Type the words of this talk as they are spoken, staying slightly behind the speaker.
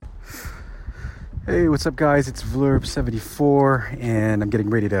Hey, what's up, guys? It's Vlurb74, and I'm getting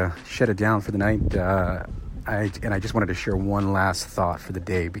ready to shut it down for the night. I just wanted to share one last thought for the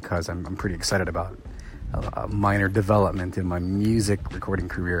day because I'm pretty excited about a minor development in my music recording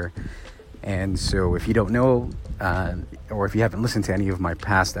career. And so, if you don't know, or if you haven't listened to any of my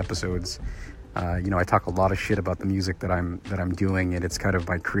past episodes, I talk a lot of shit about the music that I'm doing, and it's kind of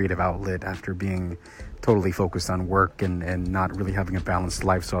my creative outlet after being totally focused on work and not really having a balanced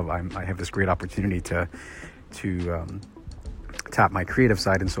life. So I have this great opportunity to tap my creative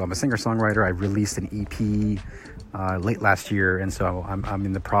side, and so I'm a singer-songwriter. I released an EP late last year, and so I'm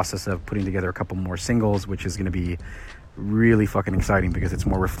in the process of putting together a couple more singles, which is going to be really fucking exciting because it's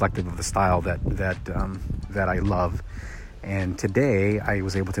more reflective of the style that I love. And today I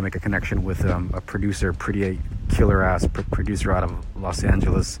was able to make a connection with a producer, pretty killer ass producer out of Los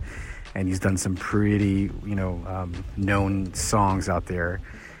Angeles, and he's done some pretty known songs out there.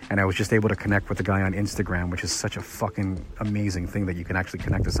 And I was just able to connect with the guy on Instagram, which is such a fucking amazing thing that you can actually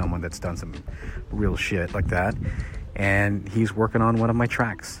connect to someone that's done some real shit like that. And he's working on one of my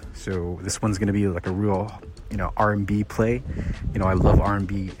tracks, so this one's gonna be like a real R&B play. I love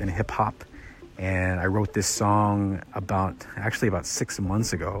R&B and hip hop. And I wrote this song about 6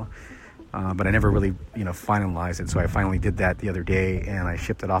 months ago, but I never really, finalized it. So I finally did that the other day, and I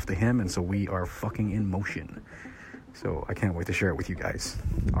shipped it off to him. And so we are fucking in motion. So I can't wait to share it with you guys.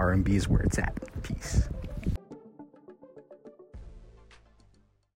 R&B is where it's at. Peace.